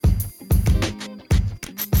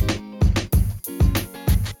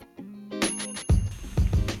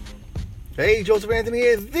Hey, Joseph Anthony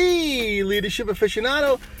here, the Leadership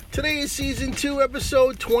Aficionado. Today is Season 2,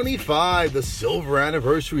 Episode 25, the Silver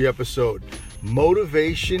Anniversary episode,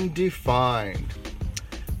 Motivation Defined.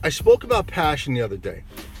 I spoke about passion the other day.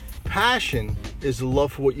 Passion is the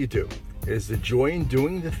love for what you do. It is the joy in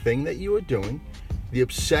doing the thing that you are doing, the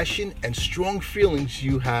obsession and strong feelings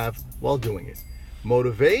you have while doing it.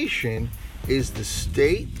 Motivation is the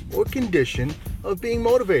state or condition of being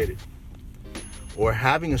motivated, or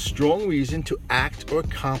having a strong reason to act or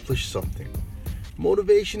accomplish something.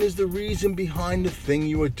 Motivation is the reason behind the thing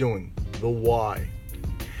you are doing, the why.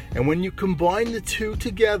 And when you combine the two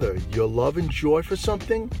together, your love and joy for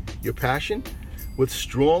something, your passion, with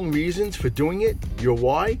strong reasons for doing it, your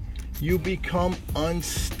why, you become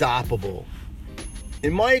unstoppable.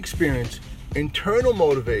 In my experience, internal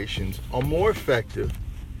motivations are more effective,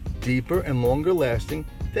 deeper, and longer lasting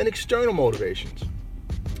than external motivations.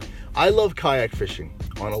 I love kayak fishing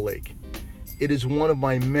on a lake. It is one of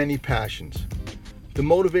my many passions. The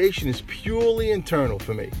motivation is purely internal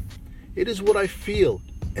for me. It is what I feel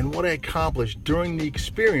and what I accomplish during the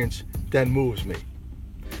experience that moves me.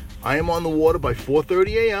 I am on the water by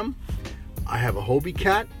 4:30 a.m. I have a Hobie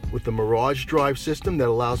Cat with the Mirage drive system that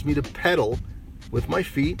allows me to pedal with my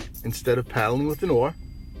feet instead of paddling with an oar.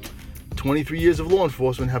 23 years of law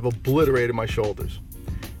enforcement have obliterated my shoulders.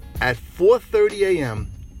 At 4:30 a.m.,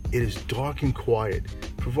 it is dark and quiet,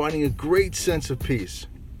 providing a great sense of peace.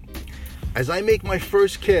 As I make my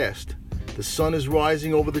first cast, the sun is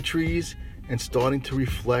rising over the trees and starting to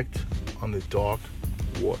reflect on the dark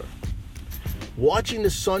water. Watching the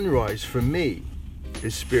sunrise for me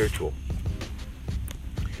is spiritual.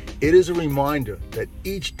 It is a reminder that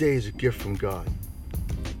each day is a gift from God.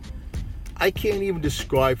 I can't even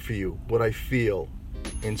describe for you what I feel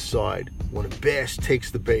inside when a bass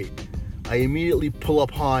takes the bait. I immediately pull up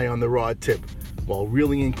high on the rod tip while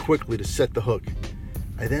reeling in quickly to set the hook.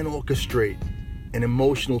 I then orchestrate an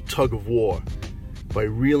emotional tug of war by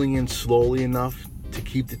reeling in slowly enough to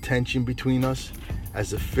keep the tension between us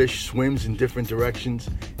as the fish swims in different directions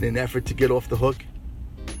in an effort to get off the hook.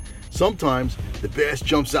 Sometimes the bass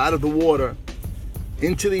jumps out of the water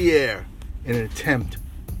into the air in an attempt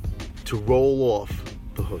to roll off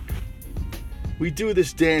the hook. We do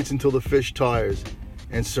this dance until the fish tires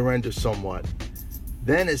and surrenders somewhat.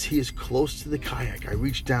 Then, as he is close to the kayak, I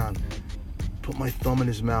reach down, put my thumb in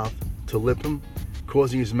his mouth to lip him,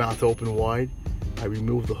 causing his mouth to open wide. I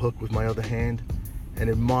remove the hook with my other hand and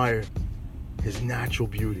admire his natural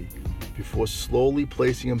beauty before slowly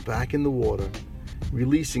placing him back in the water,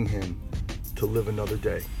 releasing him to live another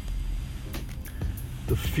day.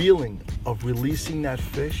 The feeling of releasing that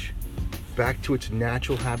fish back to its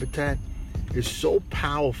natural habitat is so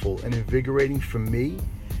powerful and invigorating for me,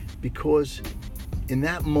 because in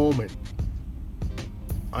that moment,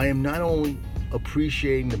 I am not only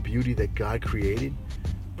appreciating the beauty that God created,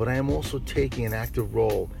 but I am also taking an active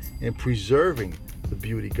role in preserving the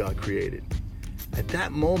beauty God created. At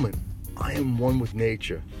that moment, I am one with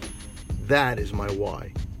nature. That is my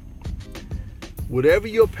why. Whatever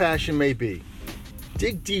your passion may be,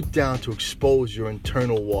 dig deep down to expose your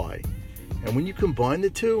internal why. And when you combine the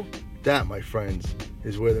two, that, my friends,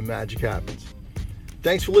 is where the magic happens.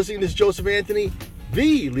 Thanks for listening. This is Joseph Anthony,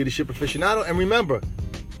 the Leadership Aficionado. And remember,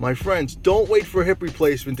 my friends, don't wait for a hip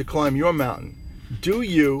replacement to climb your mountain. Do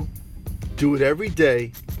you. Do it every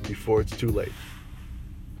day before it's too late.